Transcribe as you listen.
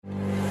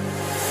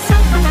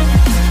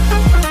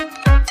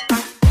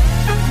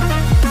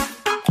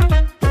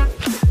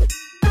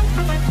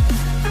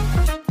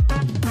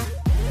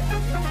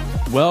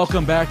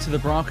Welcome back to the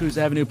Broncos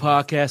Avenue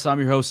podcast. I'm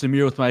your host,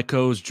 Amir, with my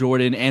co-host,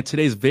 Jordan. And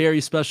today's very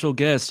special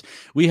guest,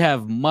 we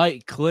have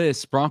Mike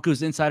Klis,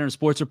 Broncos insider and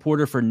sports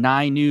reporter for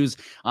 9 News,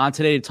 on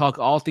today to talk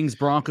all things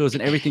Broncos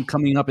and everything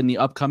coming up in the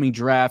upcoming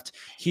draft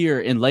here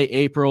in late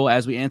April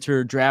as we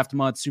enter draft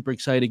month. Super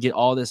excited to get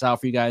all this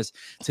out for you guys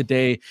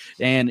today.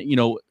 And,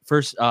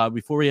 first,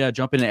 before we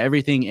jump into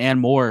everything and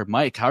more,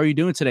 Mike, how are you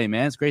doing today,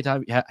 man? It's great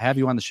to have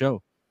you on the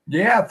show.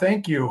 Yeah,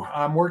 thank you.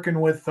 I'm working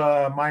with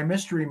my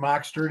mystery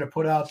mockster to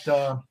put out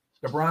the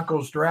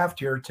Broncos draft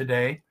here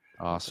today.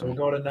 Awesome. So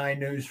we'll go to 9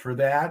 News for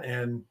that.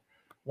 And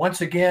once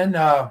again,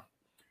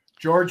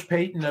 George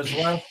Payton has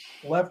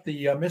left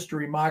the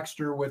mystery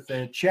mockster with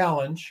a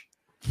challenge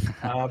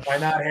by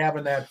not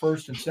having that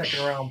first and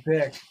second round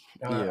pick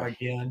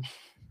again.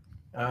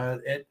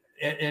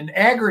 In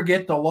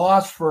aggregate, the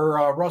loss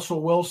for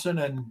Russell Wilson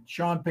and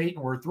Sean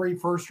Payton were 3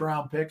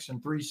 first-round picks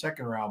and 3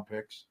 second-round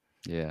picks.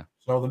 Yeah.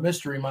 So the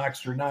mystery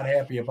mockster not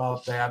happy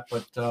about that,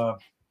 but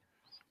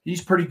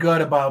he's pretty good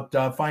about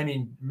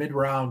finding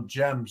mid-round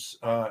gems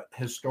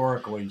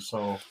historically.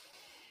 So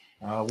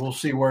we'll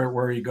see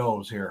where he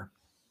goes here.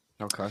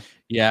 Okay.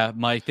 Yeah,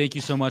 Mike, thank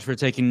you so much for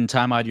taking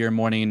time out of your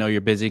morning. I know you're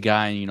a busy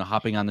guy and,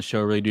 hopping on the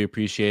show. Really do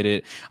appreciate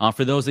it.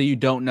 For those that you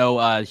don't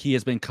know, he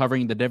has been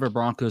covering the Denver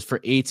Broncos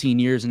for 18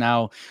 years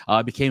now.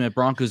 Became a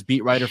Broncos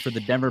beat writer for the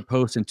Denver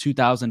Post in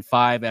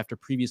 2005 after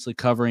previously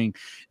covering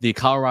the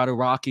Colorado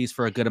Rockies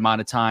for a good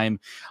amount of time.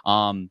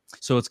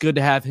 So it's good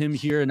to have him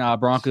here in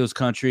Broncos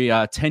country.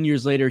 10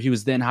 years later, he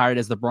was then hired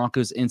as the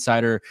Broncos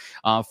insider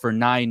for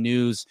 9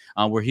 News,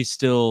 where he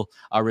still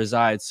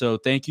resides. So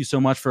thank you so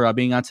much for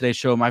being on today's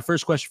show. My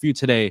first question for you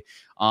today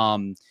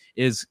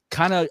is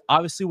kind of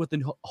obviously with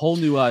the whole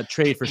new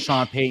trade for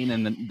Sean Payton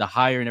and the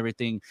hire and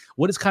everything.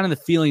 What is kind of the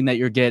feeling that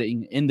you're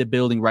getting in the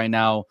building right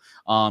now?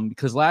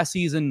 Because last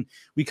season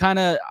we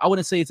I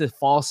wouldn't say it's a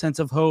false sense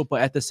of hope,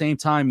 but at the same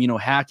time,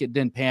 Hackett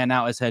didn't pan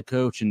out as head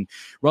coach and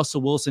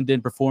Russell Wilson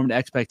didn't perform to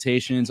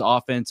expectations.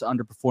 Offense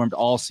underperformed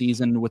all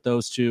season with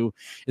those two.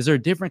 Is there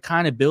a different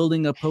kind of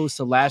building opposed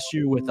to last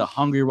year with a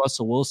hungry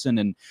Russell Wilson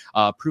and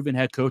proven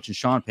head coach and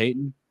Sean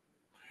Payton?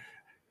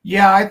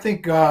 Yeah, I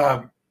think,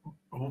 well,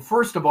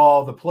 first of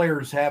all, the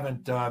players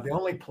haven't, the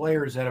only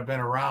players that have been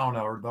around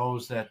are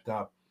those that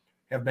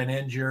have been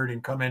injured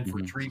and come in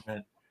for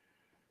treatment.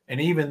 And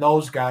even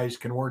those guys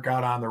can work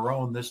out on their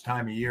own this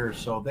time of year.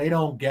 So they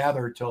don't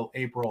gather till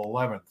April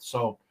 11th.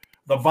 So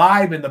the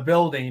vibe in the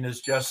building is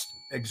just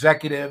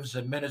executives,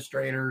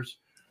 administrators,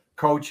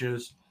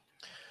 coaches.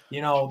 The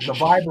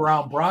vibe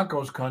around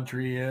Broncos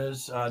country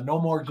is no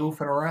more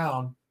goofing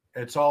around.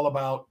 It's all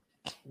about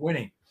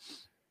winning.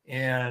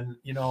 And,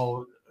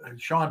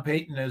 Sean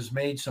Payton has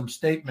made some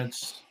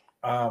statements,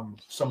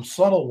 some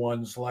subtle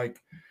ones,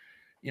 like,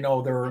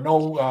 there are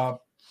no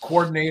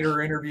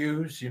coordinator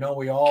interviews.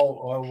 We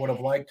all would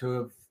have liked to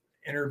have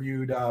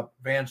interviewed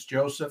Vance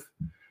Joseph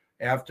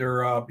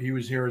after he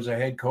was here as a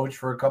head coach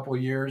for a couple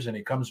of years, and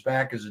he comes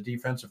back as a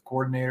defensive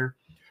coordinator.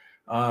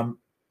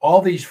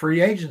 All these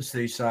free agents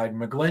they signed,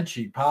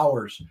 McGlinchey,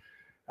 Powers,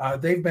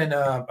 they've been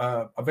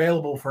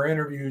available for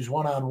interviews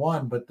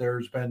one-on-one, but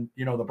there's been,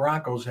 the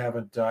Broncos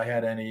haven't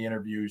had any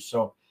interviews.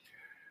 So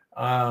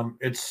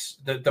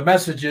it's the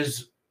message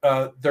is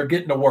they're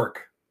getting to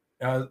work.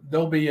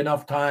 There'll be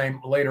enough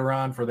time later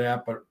on for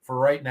that. But for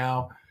right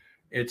now,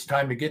 it's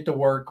time to get to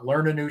work,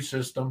 learn a new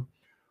system,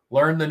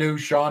 learn the new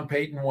Sean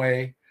Payton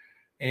way,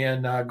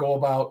 and go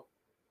about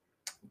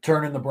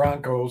turning the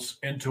Broncos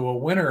into a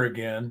winner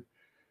again,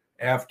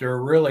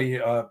 after really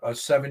a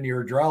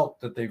 7-year drought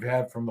that they've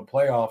had from the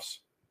playoffs.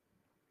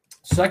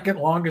 Second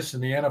longest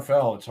in the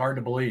NFL. It's hard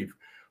to believe.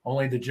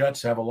 Only the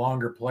Jets have a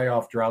longer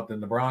playoff drought than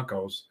the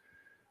Broncos.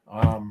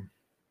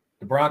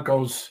 The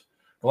Broncos,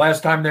 the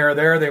last time they were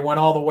there, they went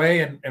all the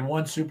way and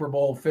won Super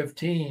Bowl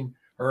 15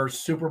 or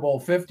Super Bowl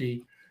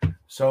 50.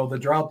 So the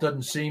drought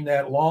doesn't seem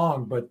that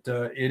long, but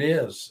it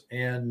is.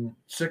 And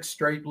 6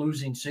 straight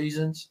losing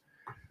seasons.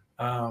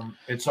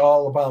 It's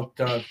all about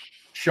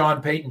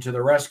Sean Payton to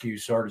the rescue,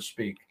 so to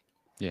speak.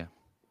 Yeah.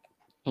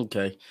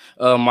 Okay.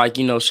 Mike,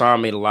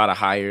 Sean made a lot of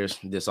hires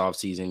this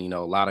offseason, a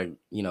lot of,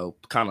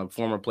 kind of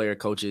former player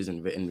coaches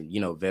and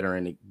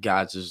veteran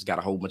guys just got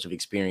a whole bunch of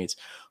experience.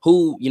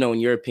 Who, in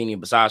your opinion,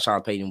 besides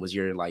Sean Payton, was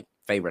your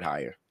favorite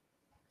hire?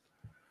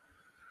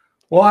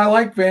 Well, I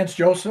like Vance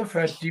Joseph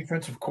as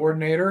defensive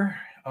coordinator.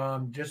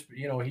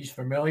 He's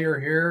familiar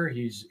here.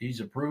 He's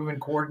a proven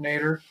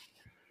coordinator.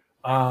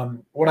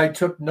 What I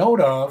took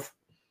note of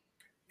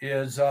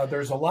is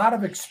there's a lot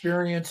of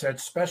experience at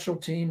special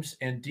teams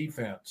and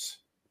defense.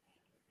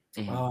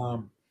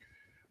 Mm-hmm.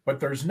 But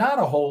there's not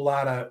a whole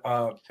lot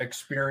of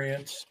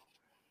experience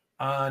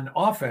on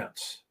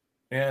offense.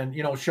 And,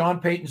 Sean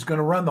Payton's going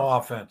to run the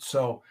offense.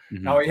 So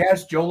now he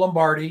has Joe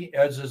Lombardi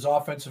as his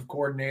offensive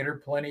coordinator,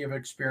 plenty of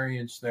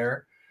experience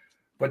there.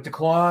 But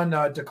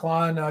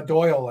Declan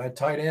Doyle at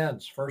tight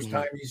ends. First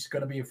time he's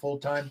going to be a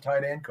full-time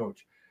tight end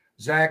coach.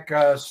 Zach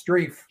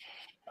Streif,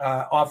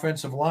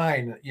 offensive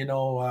line, he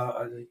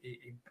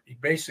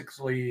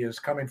basically is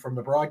coming from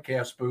the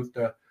broadcast booth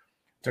to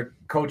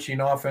coaching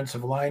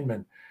offensive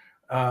linemen.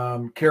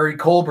 Kerry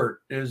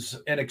Colbert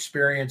is an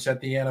experience at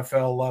the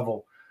NFL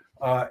level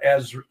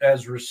as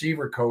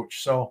receiver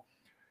coach. So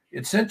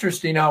it's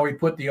interesting how he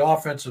put the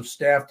offensive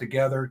staff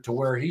together to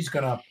where he's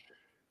going to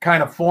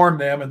kind of form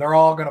them, and they're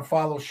all going to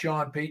follow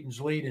Sean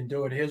Payton's lead and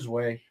do it his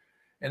way.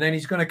 And then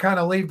he's going to kind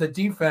of leave the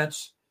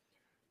defense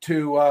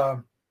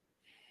to,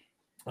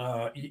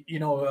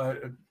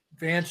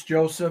 Vance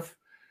Joseph.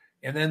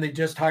 And then they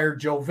just hired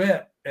Joe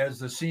Vitt as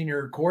the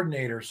senior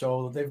coordinator.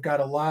 So they've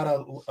got a lot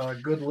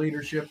of good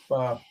leadership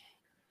on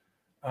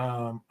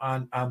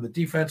the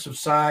defensive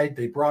side.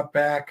 They brought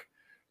back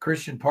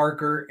Christian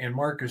Parker and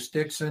Marcus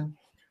Dixon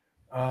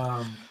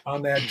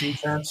on that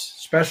defense.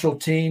 Special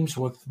teams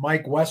with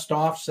Mike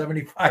Westhoff,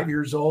 75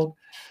 years old,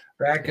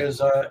 back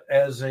as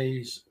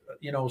a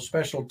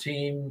special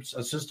teams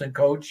assistant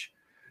coach.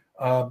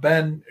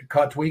 Ben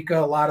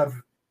Kotwika, a lot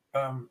of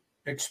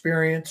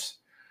experience.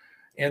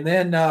 And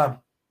then I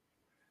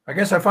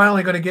guess I'm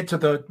finally going to get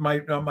to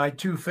my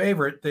two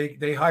favorite.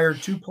 They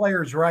hired two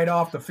players right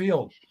off the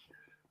field.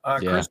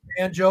 Chris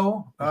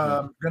Banjo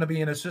going to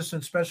be an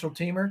assistant special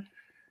teamer,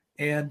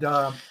 and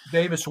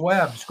Davis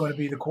Webb's going to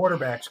be the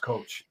quarterback's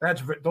coach.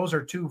 Those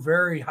are two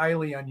very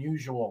highly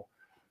unusual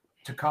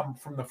to come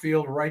from the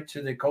field right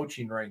to the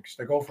coaching ranks.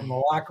 They go from the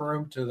locker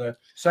room to the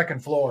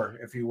second floor,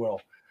 if you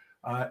will,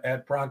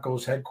 at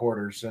Broncos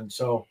headquarters. And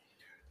so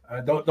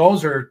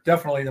those are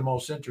definitely the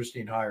most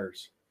interesting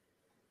hires.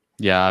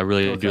 Yeah, I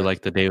really do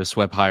like the Davis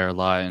Webb hire a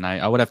lot, and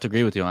I would have to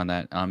agree with you on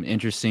that.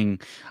 Interesting,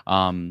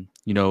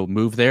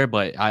 move there,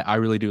 but I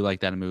really do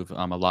like that move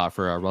a lot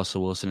for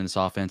Russell Wilson in this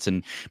offense.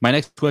 And my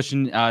next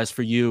question is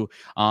for you,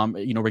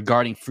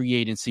 regarding free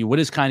agency. What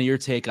is kind of your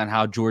take on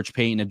how George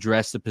Paton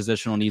addressed the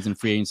positional needs in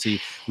free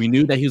agency? We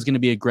knew that he was going to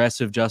be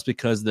aggressive just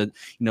because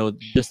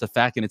just the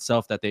fact in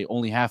itself that they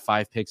only have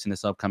 5 picks in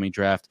this upcoming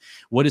draft.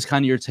 What is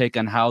kind of your take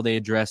on how they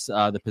address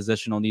the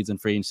positional needs in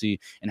free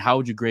agency, and how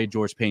would you grade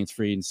George Paton's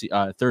free agency,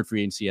 third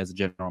free agency as a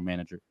general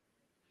manager?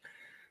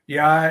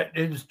 Yeah,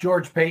 it was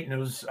George Paton. It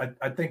was,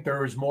 I think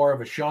there was more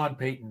of a Sean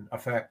Payton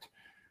effect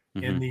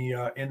in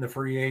the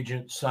free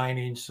agent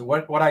signings.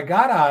 What I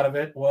got out of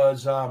it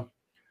was,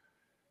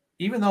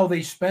 even though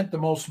they spent the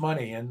most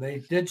money, and they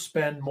did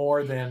spend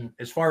more than,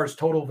 as far as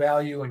total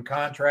value and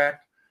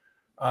contract,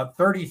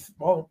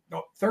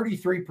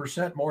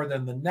 33% more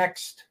than the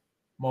next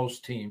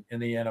most team in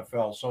the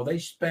NFL. So they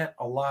spent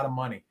a lot of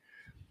money.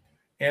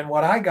 And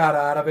what I got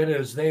out of it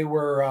is they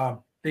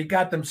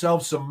got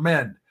themselves some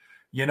men.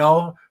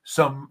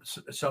 Some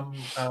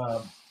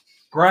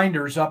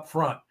grinders up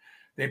front.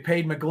 They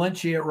paid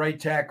McGlinchey at right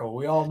tackle.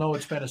 We all know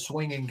it's been a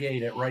swinging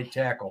gate at right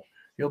tackle.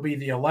 He'll be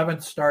the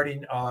 11th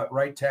starting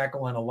right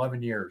tackle in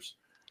 11 years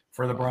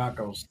for the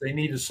Broncos. They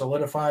need to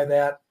solidify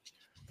that.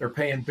 They're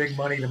paying big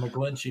money to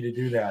McGlinchey to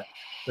do that.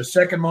 The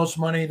second most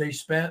money they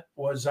spent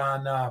was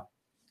on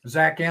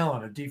Zach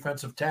Allen, a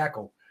defensive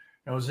tackle.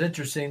 It was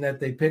interesting that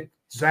they picked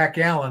Zach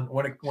Allen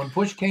when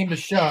push came to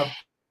shove.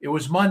 It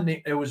was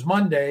Monday.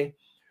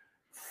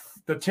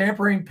 The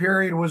tampering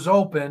period was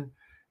open,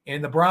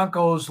 and the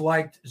Broncos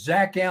liked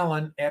Zach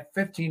Allen at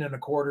 15 and a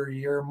quarter a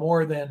year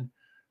more than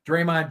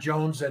Draymond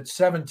Jones at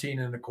 17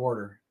 and a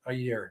quarter a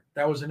year.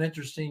 That was an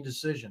interesting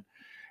decision.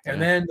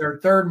 And then their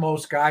third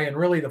most guy, and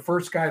really the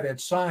first guy that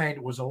signed,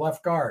 was a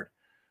left guard,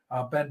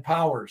 Ben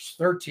Powers,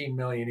 $13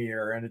 million a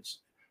year. And it's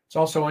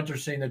also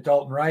interesting that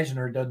Dalton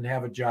Risner doesn't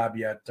have a job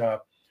yet.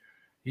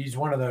 He's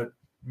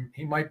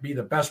he might be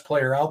the best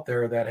player out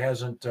there that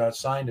hasn't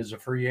signed as a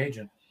free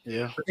agent.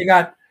 Yeah, but they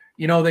got.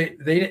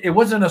 It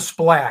wasn't a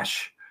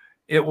splash.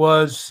 It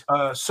was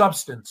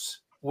substance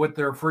with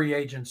their free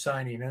agent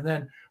signing. And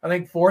then I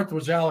think fourth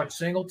was Alex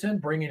Singleton,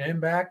 bringing him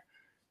back,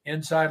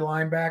 inside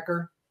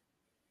linebacker.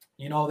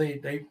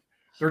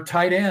 They're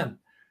tight end.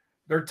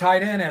 Their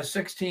tight end has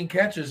 16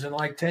 catches in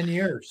like 10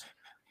 years.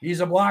 He's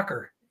a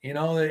blocker.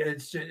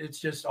 It's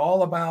just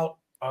all about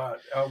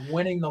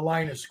winning the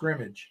line of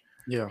scrimmage.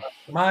 Yeah.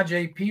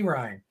 Samaje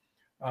Perine,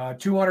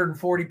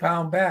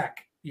 240-pound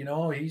back.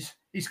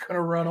 He's going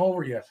to run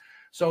over you.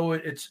 So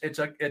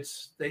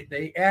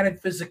they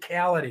added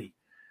physicality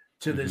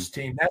to this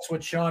team. That's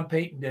what Sean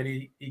Payton did.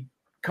 He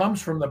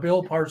comes from the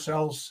Bill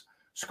Parcells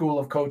School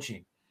of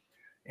Coaching,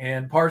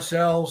 and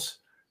Parcells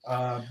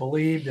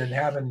believed in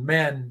having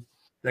men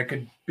that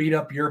could beat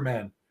up your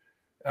men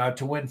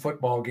to win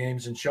football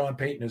games, and Sean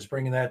Payton is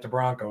bringing that to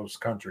Broncos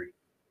country.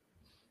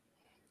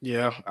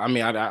 Yeah, I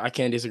mean, I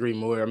can't disagree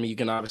more. I mean, you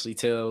can obviously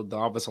tell the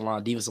offensive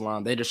line, defensive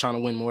line, they're just trying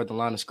to win more at the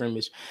line of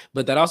scrimmage.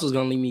 But that also is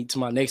going to lead me to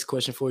my next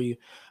question for you.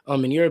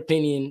 In your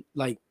opinion,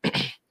 like,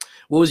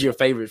 what was your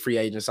favorite free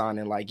agent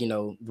signing? Like,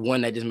 the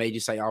one that just made you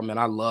say, "Oh man,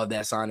 I love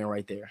that signing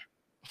right there."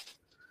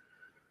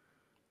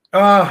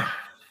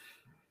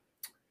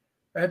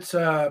 That's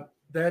a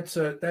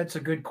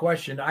good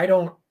question.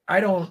 I'm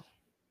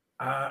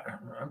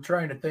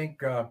trying to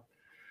think.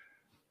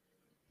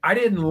 I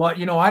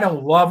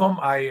don't love them.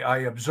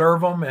 I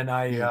observe them and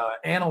I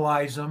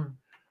analyze them.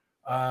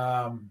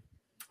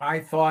 I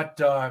thought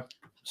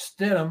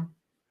Stidham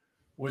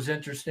was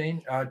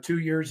interesting. 2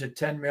 years at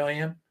 $10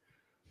 million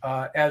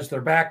as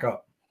their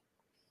backup.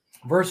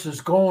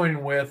 versus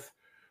going with,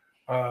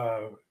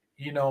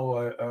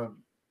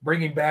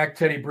 bringing back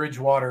Teddy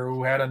Bridgewater,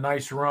 who had a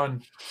nice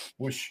run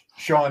with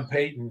Sean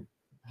Payton.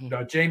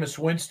 Jameis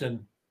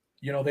Winston,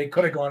 they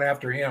could have gone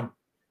after him.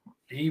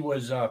 He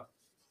was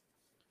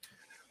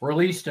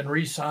released and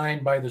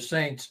re-signed by the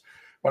Saints,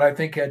 but I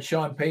think had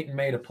Sean Payton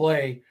made a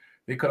play,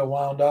 they could have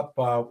wound up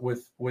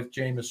with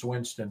Jameis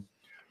Winston.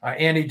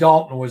 Andy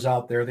Dalton was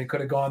out there. They could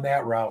have gone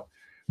that route,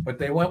 but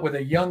they went with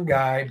a young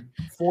guy,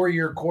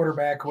 4-year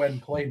quarterback who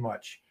hadn't played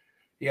much.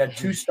 He had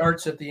 2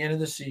 starts at the end of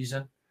the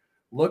season,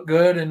 looked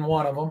good in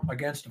one of them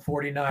against the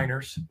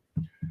 49ers.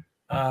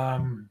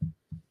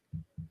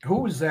 Who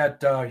was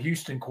that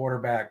Houston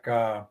quarterback?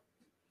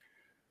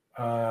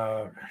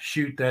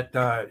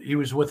 He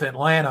was with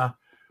Atlanta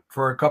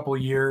for a couple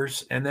of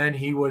years, and then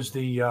he was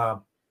the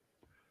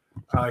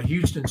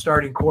Houston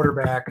starting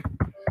quarterback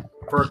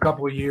for a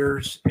couple of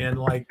years in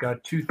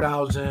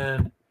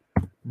 2009.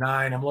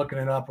 I'm looking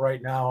it up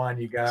right now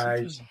on you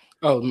guys.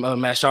 Oh,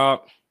 Matt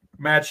Schaub.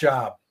 Matt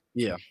Schaub.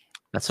 Yeah,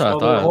 that's what I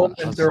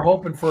thought. They're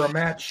hoping for a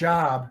Matt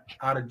Schaub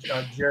out of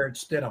Jarrett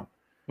Stidham.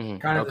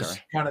 Kind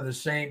of the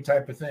same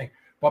type of thing.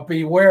 But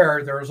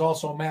beware, there was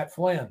also Matt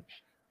Flynn.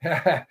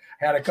 Had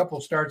a couple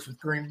starts with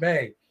Green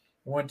Bay.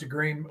 Went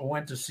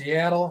to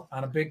Seattle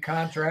on a big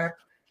contract,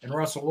 and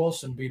Russell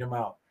Wilson beat him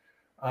out.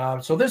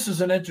 So this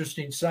is an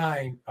interesting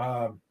sign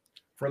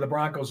for the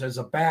Broncos as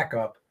a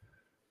backup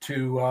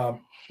to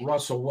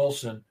Russell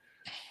Wilson.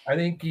 I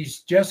think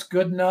he's just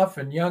good enough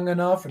and young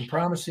enough and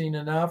promising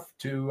enough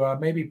to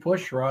maybe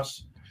push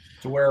Russ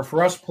to where if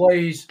Russ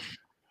plays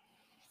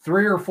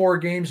 3 or 4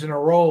 games in a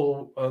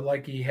row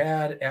like he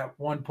had at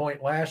one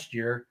point last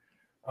year,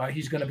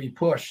 he's going to be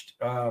pushed.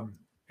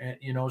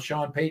 And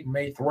Sean Payton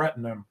may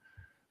threaten him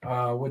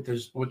with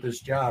this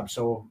job.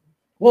 So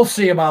we'll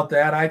see about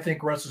that. I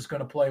think Russ is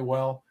going to play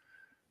well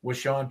with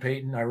Sean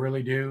Payton. I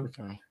really do.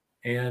 Okay.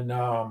 And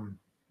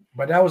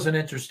but that was an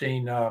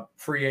interesting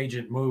free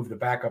agent move, the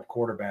backup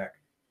quarterback.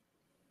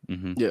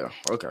 Mm-hmm. Yeah.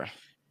 Okay.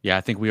 Yeah,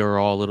 I think we were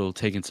all a little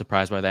taken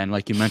surprised by that. And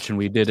like you mentioned,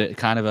 we did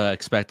kind of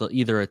expect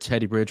either a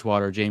Teddy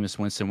Bridgewater or Jameis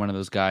Winston, one of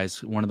those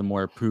guys, one of the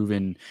more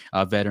proven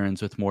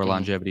veterans with more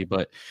longevity.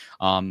 But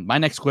my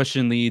next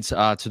question leads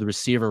to the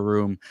receiver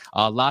room.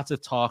 Lots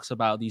of talks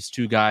about these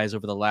 2 guys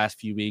over the last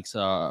few weeks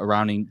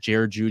surrounding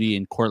Jared Jeudy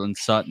and Courtland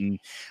Sutton.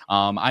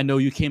 I know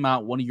you came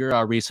out one of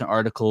your recent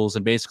articles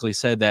and basically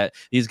said that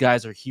these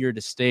guys are here to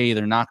stay.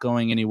 They're not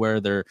going anywhere.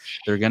 They're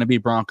going to be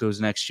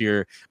Broncos next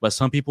year. But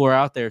some people are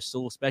out there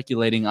still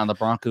speculating on the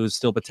Broncos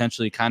still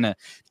potentially kind of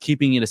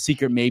keeping it a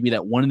secret, maybe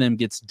that one of them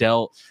gets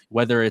dealt,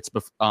 whether it's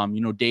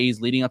days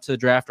leading up to the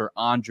draft or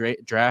on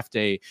draft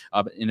day,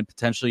 in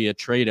potentially a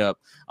trade up.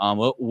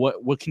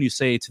 What can you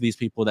say to these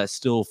people that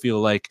still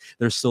feel like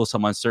there's still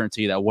some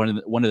uncertainty that one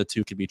of the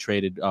 2 could be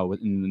traded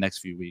in the next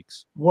few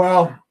weeks?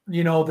 Well,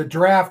 the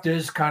draft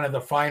is kind of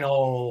the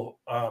final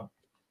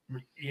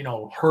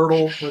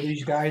hurdle for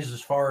these guys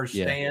as far as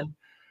staying.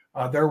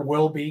 There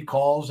will be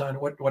calls on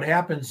what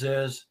happens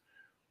is,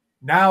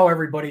 now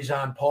everybody's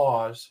on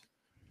pause,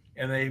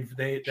 and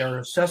they're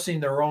assessing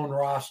their own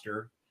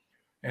roster,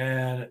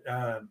 and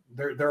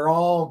they're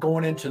all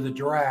going into the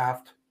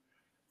draft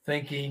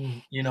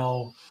thinking,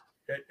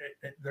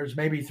 there's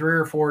maybe 3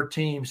 or 4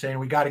 teams saying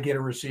we got to get a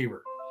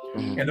receiver,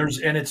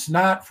 and it's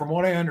not, from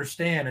what I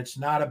understand, it's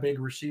not a big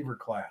receiver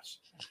class.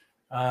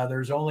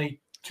 There's only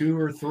 2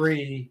 or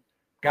 3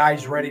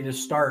 guys ready to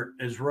start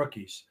as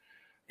rookies,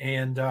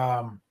 and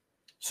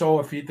so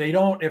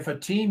if a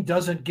team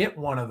doesn't get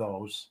one of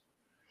those,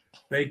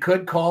 they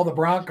could call the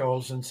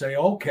Broncos and say,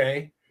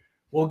 okay,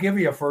 we'll give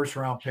you a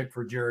first-round pick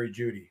for Jerry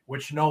Jeudy,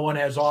 which no one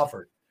has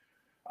offered.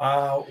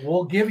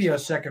 We'll give you a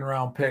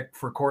second-round pick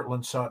for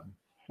Courtland Sutton,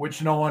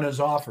 which no one has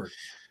offered.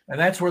 And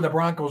that's where the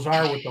Broncos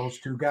are with those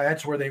 2 guys.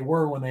 That's where they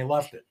were when they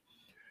left it.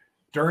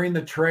 During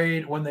the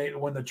trade, when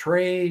the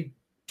trade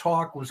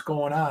talk was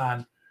going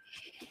on,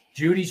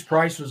 Judy's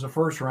price was a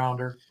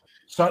first-rounder.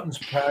 Sutton's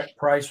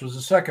price was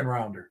a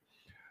second-rounder.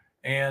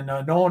 And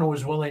no one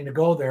was willing to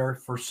go there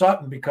for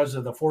Sutton because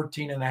of the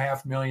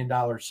 $14.5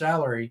 million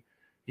salary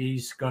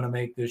he's going to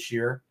make this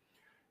year.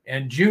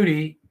 And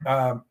Jeudy,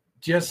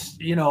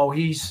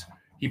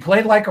 he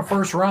played like a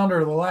first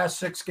rounder the last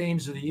 6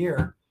 games of the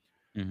year.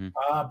 Mm-hmm.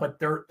 But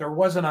there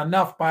wasn't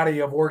enough body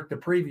of work the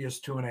previous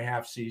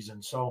 2.5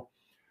 seasons. So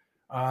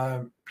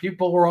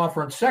people were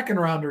offering second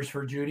rounders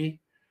for Jeudy,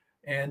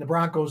 and the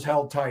Broncos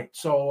held tight.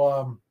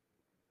 So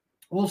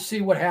we'll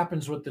see what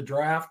happens with the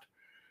draft.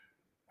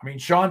 I mean,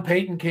 Sean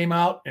Payton came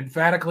out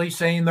emphatically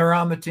saying they're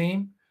on the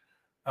team.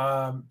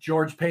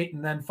 George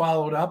Payton then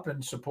followed up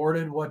and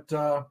supported what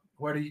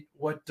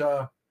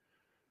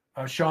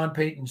Sean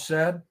Payton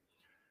said.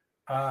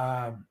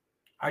 I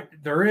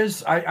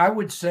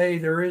would say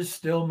there is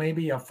still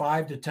maybe a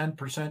 5 to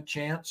 10%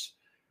 chance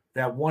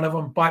that one of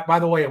them. By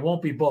the way, it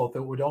won't be both;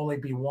 it would only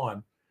be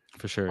one.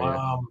 For sure.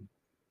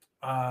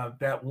 Yeah.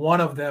 That one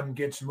of them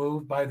gets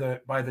moved by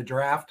the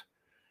draft,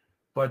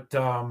 but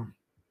well.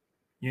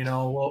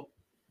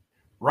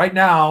 Right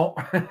now,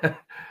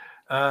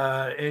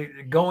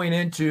 going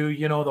into,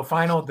 the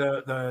final,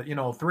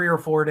 the 3 or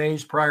 4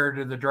 days prior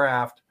to the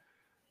draft,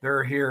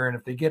 they're here. And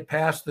if they get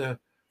past the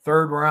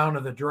third round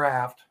of the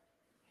draft,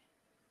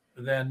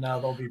 then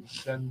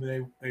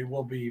they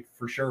will be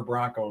for sure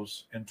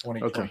Broncos in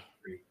 2023. Okay.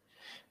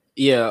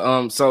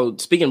 Yeah. So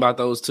speaking about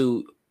those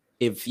two,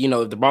 if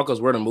the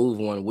Broncos were to move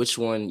one, which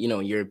one,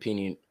 in your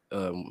opinion,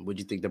 would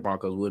you think the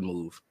Broncos would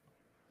move?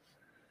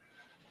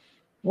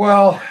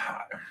 Well,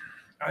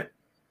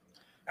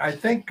 I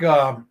think,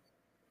 and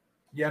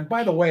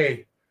by the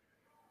way,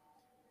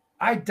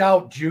 I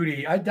doubt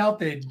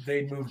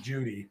they'd move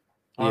Judy.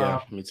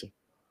 Yeah, me too.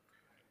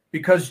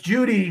 Because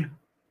Judy,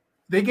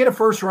 they get a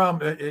first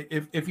round.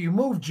 If you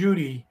move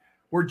Judy,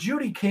 where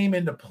Judy came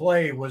into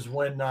play was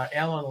when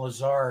Alan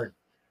Lazard,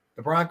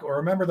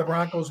 remember the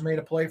Broncos made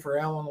a play for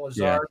Alan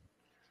Lazard,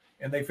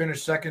 and they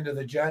finished second to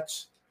the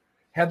Jets.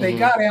 Had they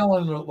got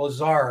Alan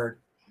Lazard,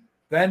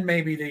 then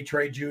maybe they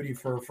trade Judy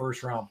for a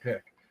first round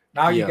pick.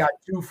 Now you got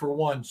 2 for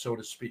 1, so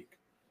to speak.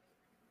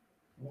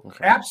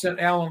 Okay. Absent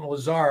Alan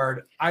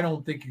Lazard, I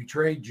don't think you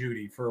trade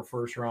Judy for a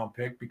first round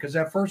pick, because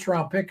that first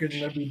round pick isn't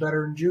going to be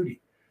better than Judy.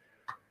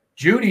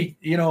 Judy,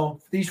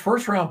 these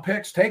first round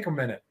picks take a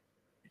minute.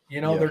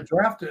 They're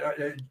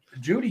drafted.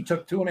 Judy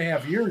took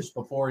 2.5 years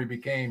before he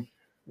became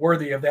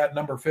worthy of that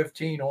number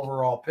 15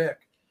 overall pick.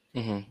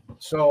 Mm-hmm.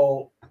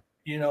 So,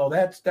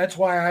 that's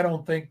why I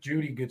don't think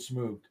Judy gets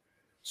moved.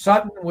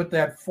 Sutton with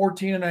that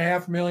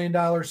 $14.5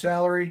 million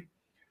salary,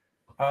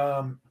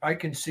 I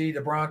can see the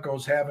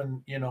Broncos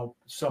having,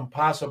 some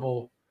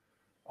possible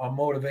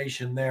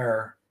motivation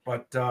there.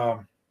 But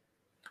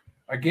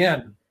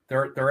again,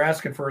 they're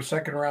asking for a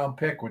second round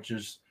pick, which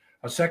is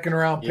a second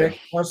round pick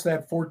plus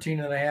that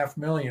 $14.5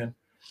 million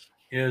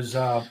is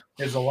a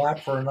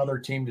lot for another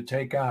team to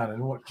take on,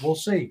 and we'll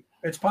see.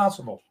 It's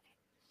possible.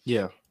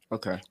 Yeah.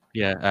 Okay.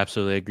 Yeah,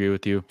 absolutely agree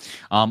with you.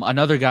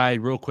 Another guy,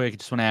 real quick,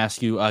 just want to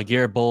ask you,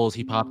 Garrett Bowles,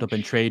 he popped up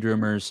in trade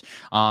rumors.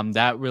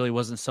 That really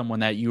wasn't someone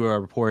that you were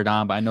reported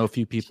on, but I know a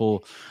few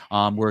people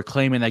were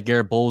claiming that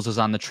Garrett Bowles is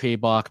on the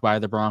trade block by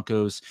the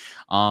Broncos.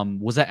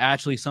 Was that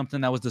actually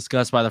something that was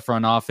discussed by the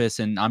front office?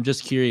 And I'm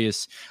just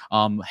curious,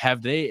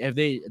 have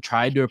they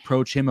tried to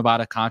approach him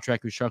about a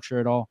contract restructure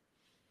at all?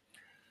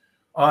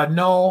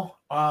 No.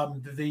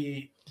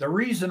 The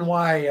reason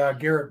why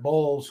Garrett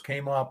Bowles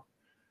came up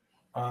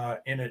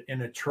in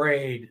a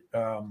trade,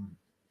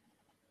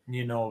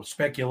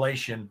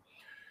 speculation,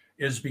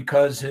 is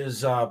because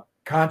his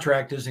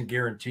contract isn't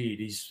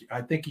guaranteed.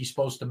 I think he's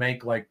supposed to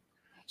make like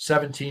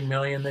 $17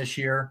 million this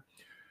year,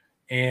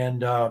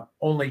 and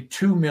only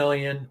 $2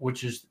 million,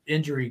 which is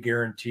injury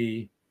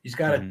guarantee. He's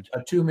got a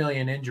 $2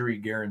 million injury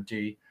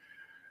guarantee.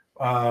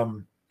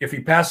 If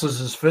he passes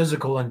his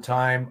physical in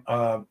time,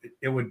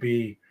 it would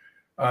be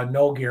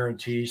no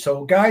guarantee.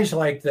 So guys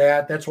like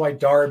that, that's why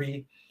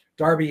Darby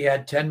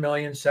had $10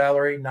 million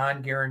salary,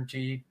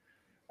 non-guaranteed.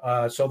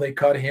 So they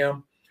cut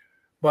him.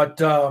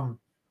 But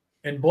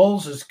in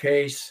Bowles'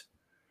 case,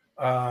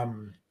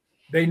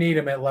 they need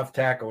him at left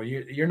tackle.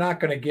 You're not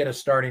going to get a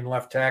starting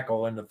left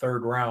tackle in the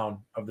third round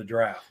of the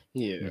draft.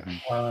 Yeah.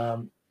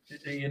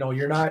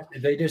 You're not.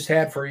 They just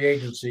had free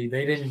agency.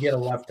 They didn't get a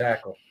left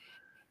tackle.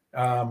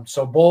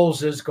 So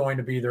Bowles is going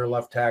to be their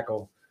left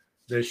tackle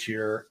this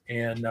year.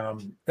 And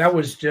that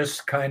was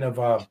just kind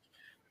of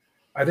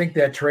I think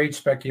that trade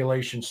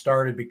speculation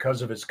started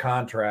because of his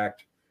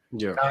contract,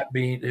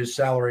 his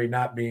salary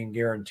not being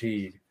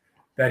guaranteed,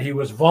 that he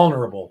was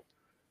vulnerable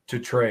to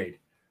trade.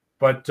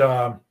 But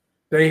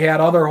they had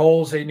other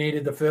holes they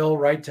needed to fill: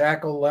 right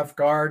tackle, left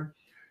guard.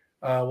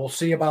 We'll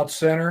see about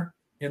center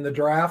in the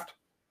draft.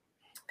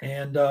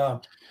 And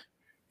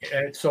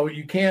so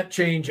you can't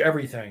change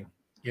everything.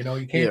 You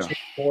can't change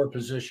 4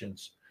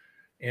 positions.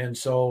 And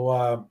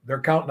so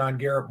they're counting on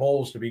Garrett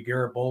Bowles to be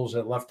Garrett Bowles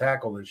at left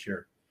tackle this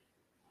year.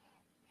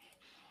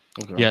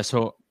 Okay. Yeah,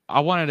 so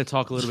I wanted to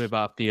talk a little bit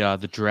about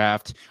the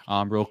draft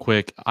real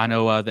quick. I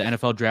know the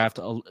NFL draft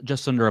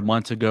just under a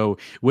month ago.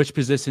 Which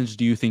positions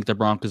do you think the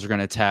Broncos are going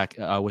to attack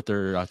with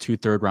their 2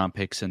 third-round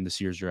picks in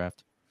this year's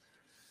draft?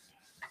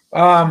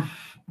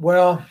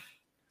 Well,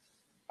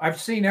 I've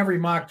seen every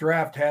mock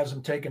draft has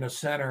them taking a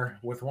center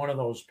with one of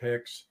those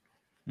picks.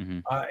 Mm-hmm.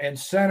 And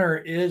center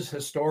is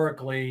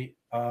historically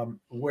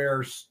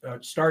where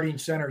starting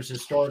centers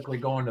historically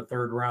go in the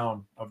third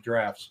round of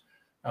drafts.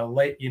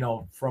 Late,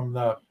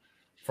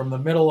 from the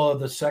middle of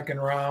the second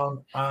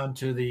round on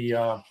to the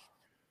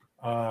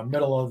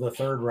middle of the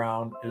third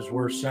round is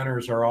where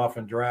centers are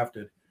often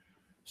drafted.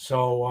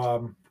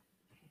 So,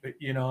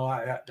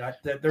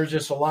 there's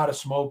just a lot of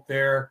smoke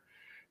there.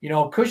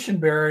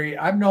 Cushenberry,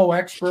 I'm no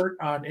expert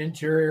on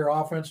interior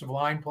offensive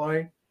line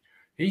play.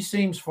 He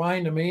seems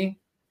fine to me,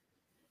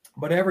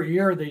 but every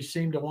year they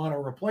seem to want to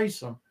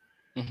replace him.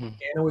 Mm-hmm.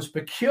 And it was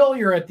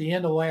peculiar at the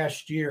end of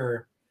last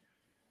year.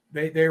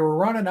 They were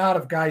running out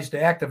of guys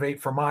to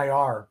activate from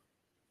IR.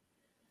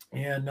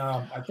 And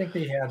I think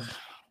they had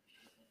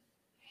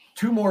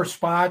 2 more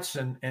spots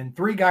and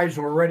 3 guys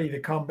were ready to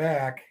come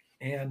back.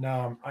 And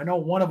I know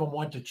one of them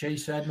went to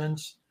Chase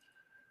Edmonds.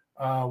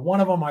 One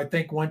of them, I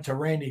think, went to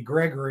Randy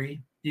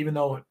Gregory. even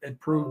though it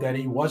proved that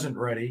he wasn't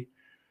ready.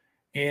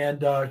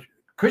 And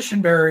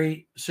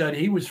Cushenberry said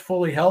he was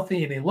fully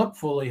healthy and he looked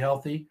fully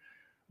healthy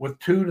with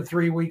 2 to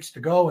 3 weeks to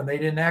go, and they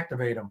didn't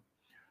activate him.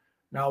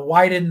 Now,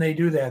 why didn't they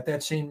do that?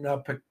 That seemed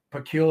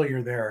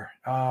peculiar there.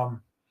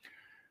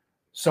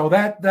 So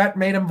that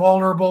made him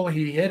vulnerable.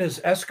 He hit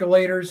his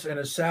escalators and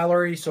his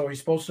salary, so he's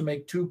supposed to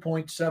make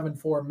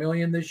 $2.74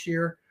 million this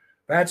year.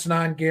 That's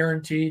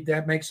non-guaranteed.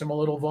 That makes him a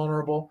little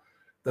vulnerable.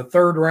 The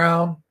third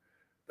round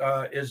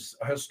is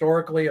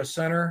historically a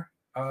center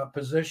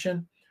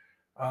position,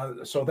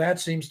 so that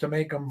seems to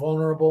make him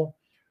vulnerable.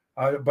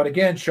 But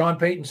again, Sean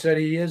Payton said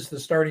he is the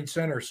starting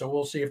center, so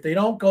we'll see. If they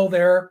don't go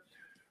there,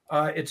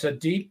 it's a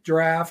deep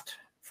draft,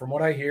 from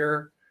what I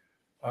hear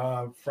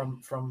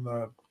from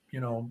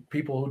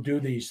people who do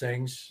these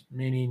things,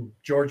 meaning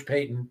George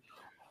Payton.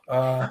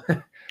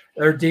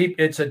 They're deep.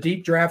 It's a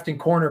deep draft in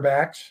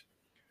cornerbacks,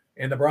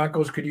 and the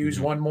Broncos could use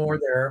one more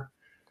there.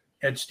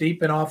 It's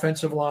deep in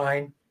offensive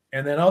line,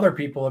 and then other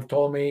people have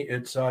told me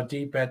it's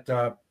deep at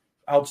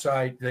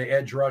outside the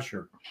edge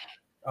rusher.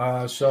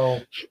 So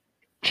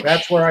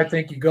that's where I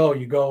think you go.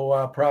 You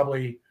go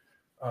probably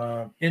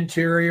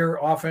interior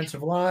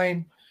offensive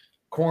line,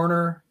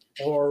 corner,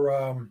 or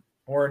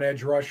an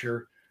edge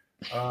rusher.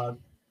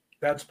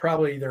 That's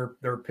probably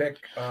their pick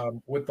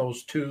with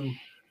those 2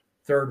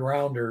 third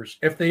rounders.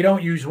 If they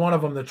don't use one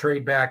of them to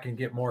trade back and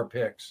get more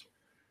picks,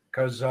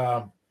 because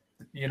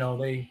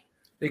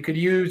they could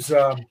use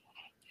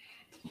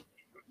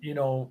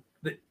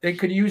they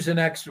could use the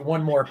next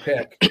one more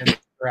pick in the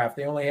draft.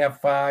 They only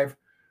have 5.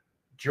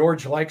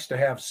 George likes to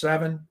have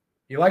 7.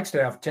 He likes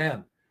to have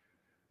 10,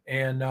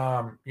 and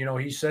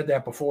he said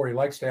that before. He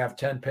likes to have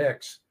 10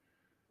 picks.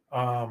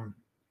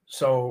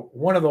 So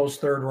one of those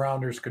third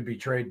rounders could be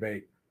trade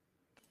bait.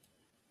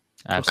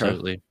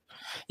 Absolutely. Okay.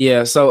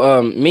 Yeah.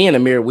 So me and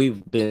Amir,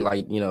 we've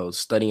been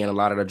studying a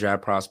lot of the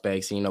draft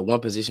prospects. One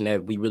position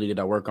that we really did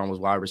our work on was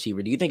wide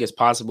receiver. Do you think it's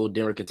possible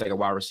Denver could take a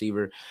wide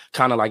receiver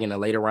kind of like in the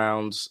later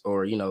rounds,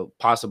 or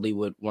possibly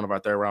with one of our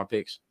third round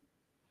picks?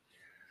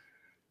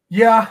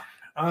 Yeah.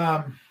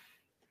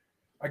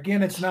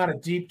 Again, it's not a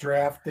deep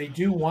draft. They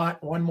do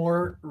want one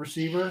more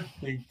receiver.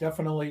 They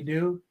definitely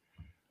do.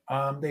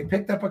 They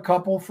picked up a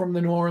couple from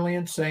the New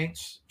Orleans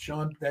Saints,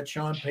 Sean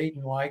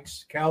Payton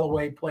likes.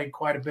 Callaway played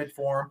quite a bit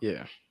for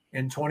him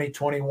in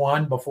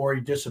 2021 before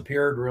he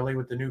disappeared really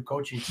with the new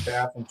coaching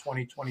staff in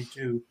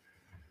 2022.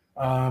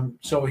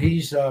 So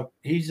he's a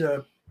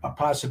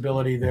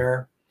possibility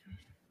there.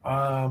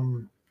 I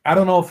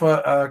don't know if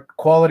a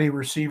quality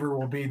receiver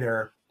will be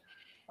there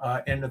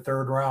in the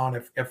third round.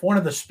 If one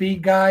of the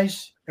speed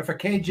guys, if a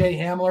KJ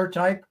Hamler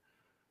type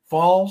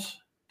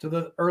falls to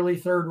the early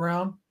third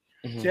round,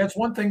 see, that's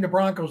one thing the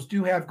Broncos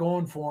do have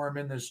going for them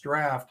in this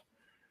draft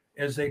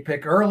is they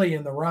pick early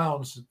in the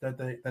rounds that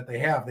they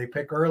have. They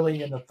pick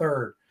early in the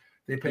third.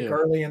 They pick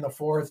early in the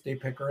fourth. They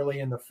pick early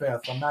in the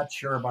fifth. I'm not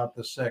sure about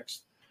the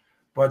sixth.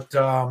 But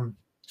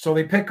so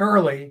they pick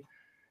early.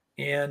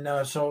 And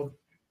so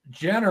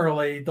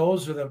generally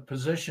those are the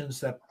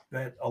positions that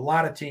a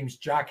lot of teams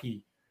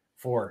jockey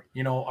for.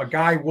 A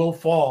guy will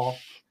fall.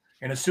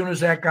 And as soon as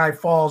that guy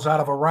falls out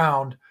of a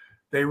round,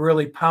 they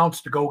really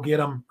pounce to go get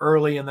him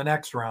early in the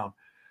next round.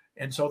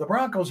 And so the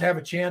Broncos have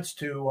a chance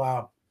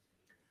to,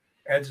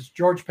 as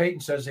George Payton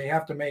says, they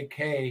have to make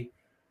hay.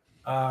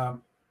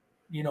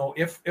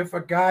 If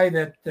a guy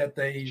that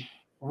they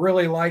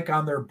really like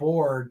on their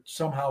board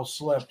somehow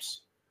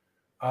slips,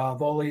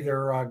 they'll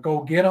either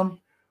go get him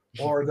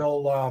or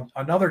they'll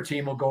another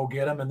team will go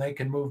get him and they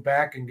can move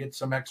back and get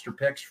some extra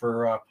picks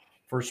for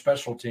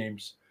special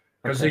teams.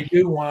 Because they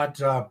do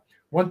want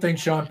one thing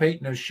Sean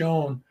Payton has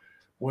shown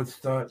with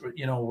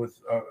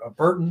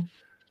Burton,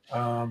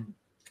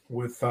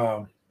 with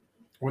the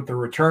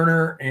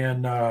returner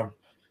and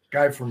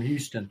guy from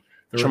Houston,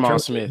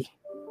 Tremont Smith.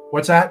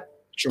 What's that?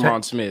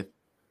 Tremont Smith.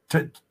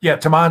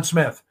 Tremont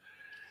Smith.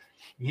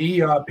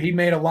 He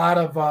made a lot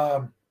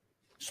of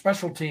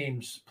special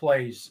teams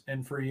plays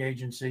in free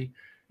agency,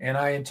 and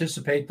I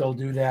anticipate they'll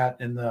do that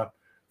in the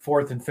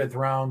 4th and 5th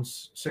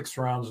rounds, 6th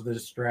rounds of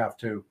this draft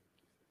too.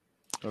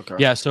 Okay.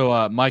 Yeah.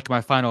 So, Mike, my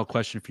final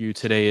question for you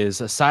today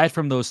is: aside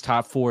from those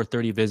top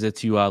 430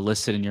 visits you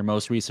listed in your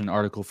most recent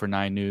article for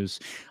 9 News,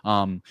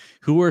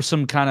 who are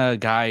some kind of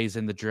guys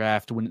in the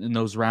draft in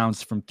those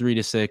rounds from 3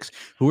 to 6?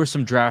 Who are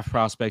some draft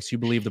prospects you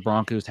believe the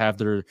Broncos have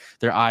their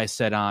eyes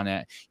set on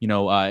at?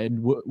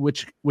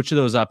 Which of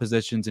those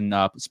positions and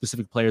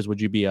specific players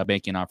would you be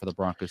banking on for the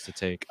Broncos to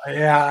take?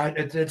 Yeah,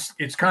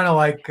 it's kind of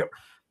like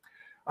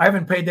I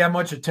haven't paid that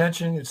much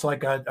attention. It's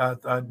like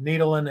a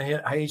needle in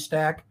a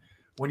haystack.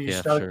 When you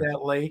start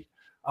that late,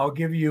 I'll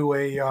give you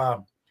a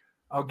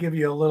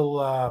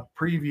little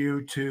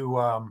preview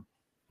to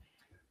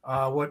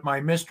what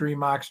my mystery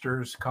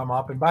mocksters come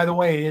up. And by the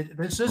way,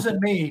 this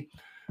isn't me.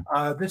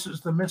 This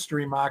is the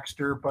mystery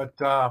mockster, but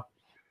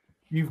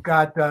you've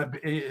got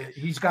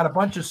he's got a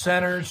bunch of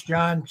centers.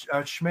 John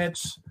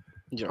Schmitz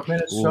from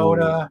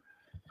Minnesota,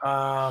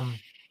 Alu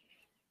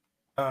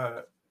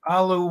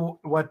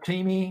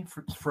Watimi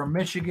from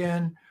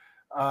Michigan.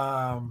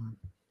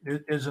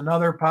 is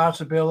another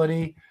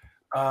possibility.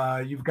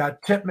 You've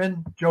got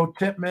Joe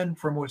Tippmann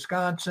from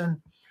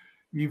Wisconsin.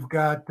 You've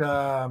got,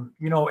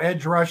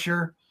 edge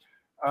rusher,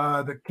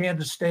 the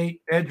Kansas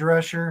State edge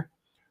rusher,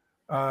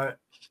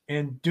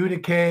 and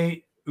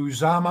Dudike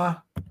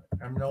Uzama.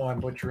 I know I'm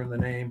butchering the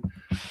name.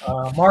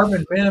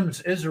 Marvin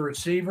Mims is a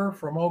receiver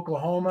from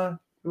Oklahoma,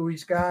 who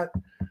he's got.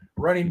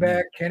 Running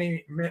back,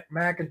 Kenny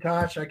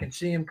McIntosh. I can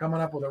see him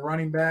coming up with a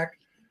running back.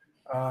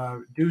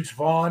 Deuce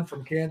Vaughn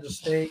from Kansas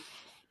State.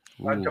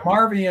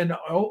 DeMarvion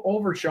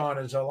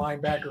Overshawn is a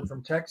linebacker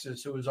from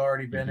Texas who has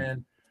already been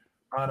in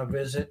on a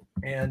visit.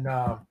 And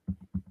about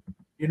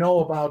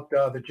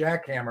the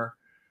jackhammer,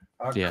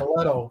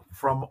 Coletto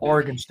from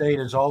Oregon State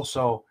is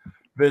also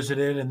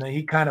visited, and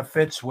he kind of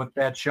fits with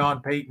that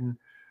Sean Payton,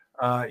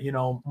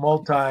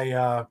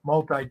 multitask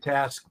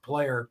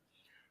player,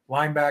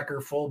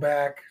 linebacker,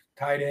 fullback,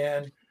 tight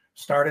end,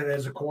 started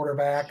as a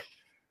quarterback.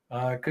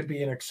 Could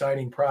be an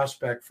exciting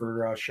prospect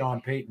for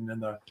Sean Payton in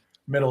the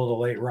middle of the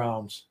late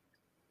rounds.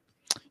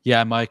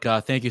 Yeah, Mike,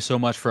 thank you so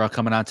much for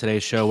coming on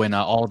today's show and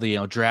all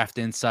the draft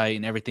insight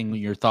and everything,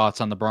 your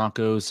thoughts on the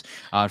Broncos,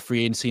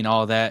 free agency and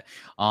all that.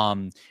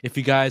 If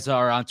you guys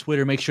are on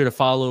Twitter, make sure to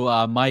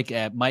follow Mike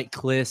at Mike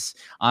Klis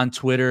on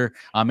Twitter.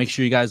 Make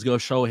sure you guys go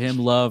show him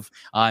love.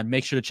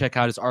 Make sure to check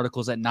out his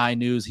articles at 9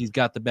 News. He's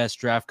got the best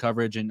draft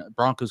coverage and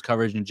Broncos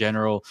coverage in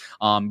general.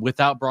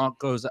 Without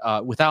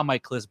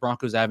Mike Klis,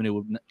 Broncos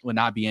Avenue would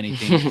not be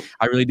anything.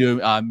 I really do,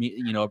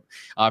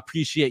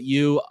 appreciate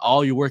you,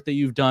 all your work that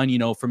you've done,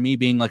 for me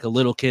being like a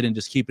little kid and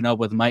just keeping up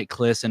with Mike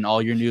Klis and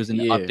all your news and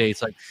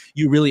updates. Like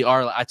you really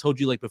are. I told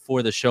you like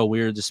before the show, we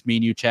were just me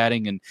and you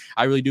chatting, and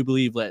I really do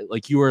believe that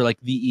like you are like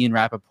the Ian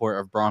Rappaport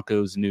of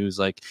Broncos news.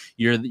 Like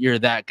you're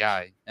that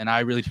guy, and I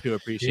really do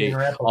appreciate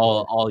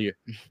all your.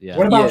 Yeah.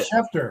 What about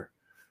Schefter?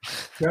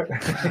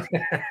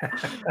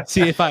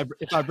 See, if I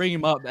bring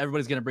him up,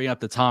 everybody's gonna bring up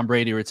the Tom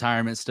Brady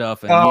retirement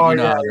stuff. And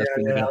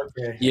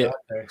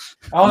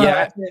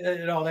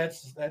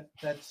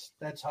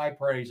that's high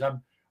praise.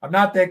 I'm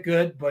not that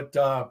good, but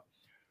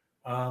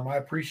I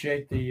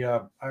appreciate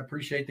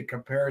the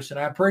comparison.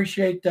 I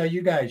appreciate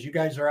you guys. You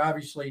guys are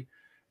obviously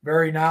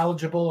very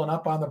knowledgeable and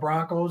up on the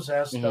Broncos.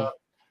 Asked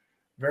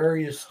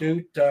very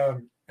astute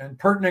and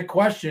pertinent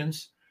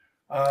questions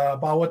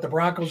about what the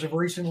Broncos have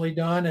recently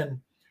done and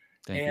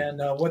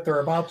what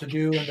they're about to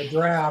do in the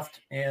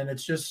draft. And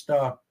it's just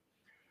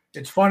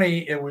it's funny.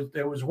 It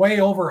was way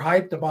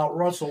overhyped about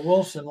Russell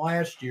Wilson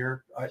last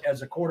year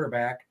as a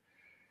quarterback.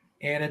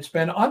 And it's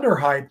been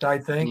underhyped, I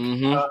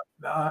think.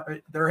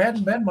 There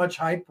hadn't been much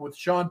hype with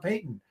Sean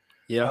Payton.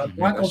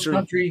 Broncos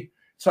country,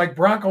 it's like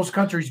Broncos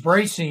country's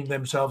bracing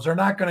themselves. They're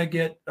not going to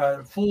get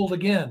fooled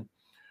again,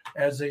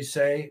 as they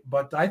say.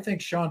 But I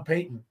think Sean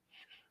Payton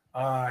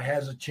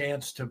has a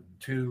chance to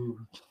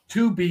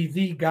be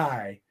the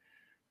guy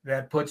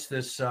that puts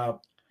this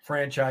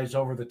franchise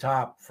over the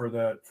top for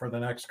the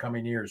next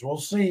coming years. We'll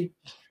see.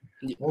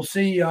 We'll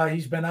see.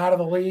 He's been out of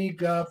the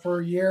league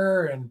for a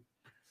year, and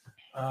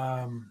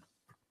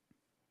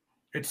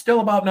it's still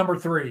about number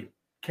 3.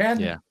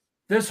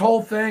 This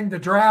whole thing, the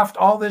draft,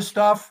 all this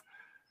stuff,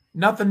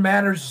 nothing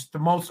matters.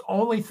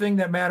 Only thing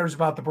that matters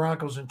about the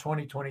Broncos in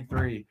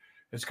 2023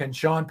 is can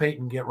Sean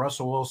Payton get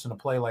Russell Wilson to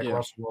play like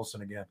Russell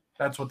Wilson again?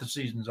 That's what the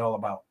season's all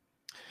about.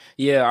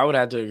 Yeah, I would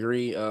have to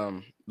agree.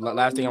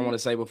 Last thing I want to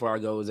say before I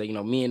go is that,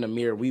 me and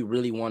Amir, we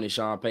really wanted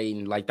Sean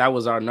Payton. Like, that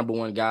was our number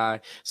one guy.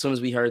 As soon as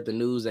we heard the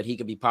news that he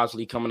could be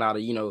possibly coming out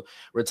of,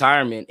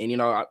 retirement.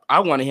 And, I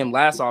wanted him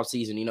last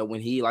offseason,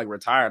 when he,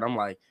 retired. I'm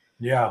like,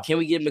 can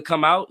we get him to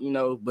come out?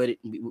 But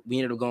we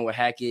ended up going with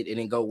Hackett. It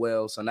didn't go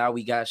well. So now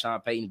we got Sean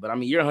Payton. But,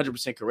 you're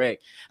 100%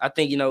 correct. I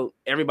think,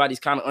 everybody's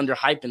kind of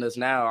underhyping us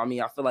now. I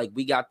feel like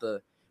we got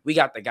the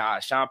guy.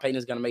 Sean Payton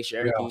is going to make sure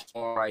everything's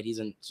going right. He's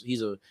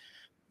a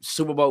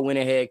Super Bowl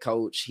winning head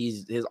coach.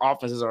 His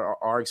offenses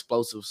are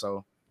explosive.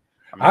 So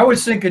I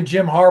was thinking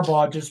Jim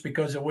Harbaugh just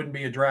because it wouldn't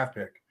be a draft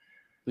pick.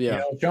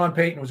 Sean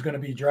Payton was going to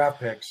be draft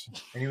picks,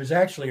 and he was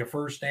actually a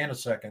first and a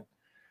second.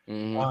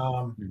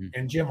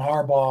 And Jim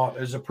Harbaugh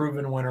is a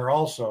proven winner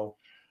also.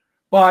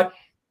 But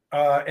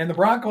and the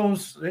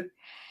Broncos, it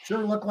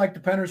sure looked like the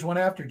Penners went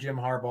after Jim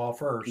Harbaugh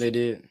first. They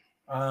did.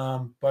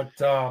 But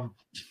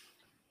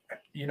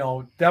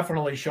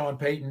definitely Sean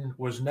Payton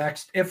was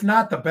next, if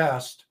not the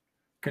best,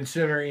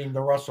 considering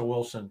the Russell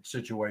Wilson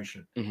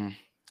situation.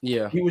 He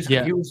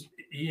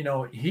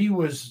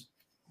was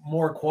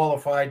more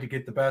qualified to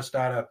get the best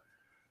out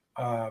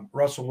of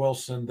Russell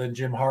Wilson than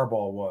Jim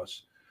Harbaugh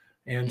was.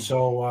 And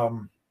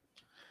so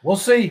we'll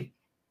see.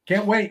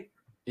 Can't wait.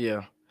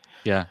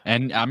 Yeah,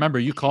 and I remember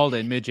you called it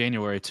in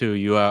mid-January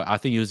too. I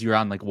think you were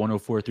on like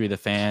 104.3 The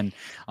Fan.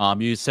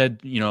 You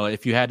said,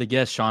 if you had to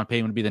guess, Sean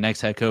Payton would be the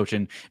next head coach,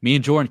 and me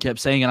and Jordan kept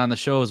saying it on the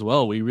show as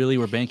well. We really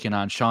were banking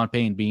on Sean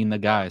Payton being the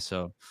guy.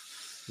 So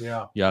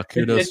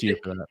kudos to you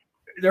for that.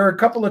 There are a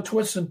couple of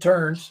twists and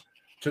turns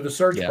to the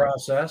search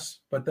process,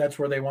 but that's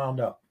where they wound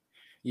up.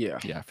 Yeah,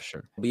 for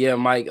sure. But yeah,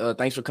 Mike,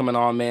 thanks for coming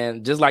on,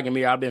 man. Just like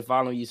Amir, I've been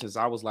following you since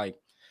I was like,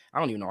 I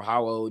don't even know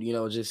how old.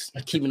 Just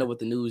keeping up with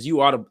the news.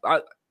 You are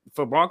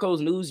for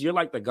Broncos news, you're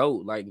like the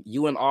GOAT. Like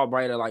you and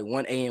Albright are like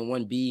 1A and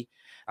 1B.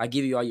 I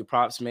give you all your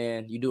props,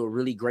 man. You do a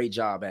really great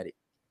job at it.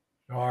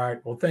 All right.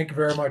 Well, thank you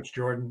very much,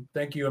 Jordan.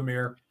 Thank you,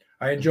 Amir.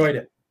 I enjoyed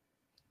it.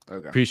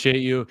 Okay.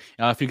 Appreciate you.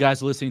 If you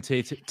guys are listening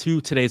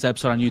to today's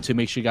episode on YouTube,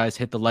 make sure you guys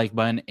hit the like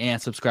button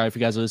and subscribe. If you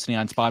guys are listening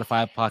on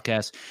Spotify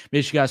podcast,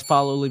 make sure you guys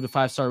follow, leave a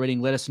 5-star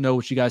rating. Let us know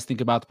what you guys think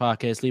about the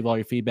podcast. Leave all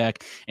your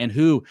feedback and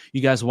who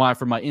you guys want,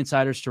 from my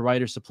insiders to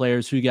writers to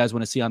players, who you guys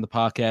want to see on the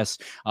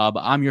podcast.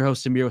 But I'm your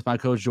host, Amir, with my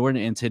coach,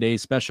 Jordan, and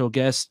today's special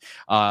guest,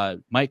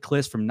 Mike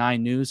Klis from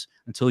 9 News.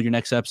 Until your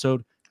next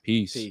episode,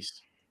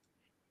 peace.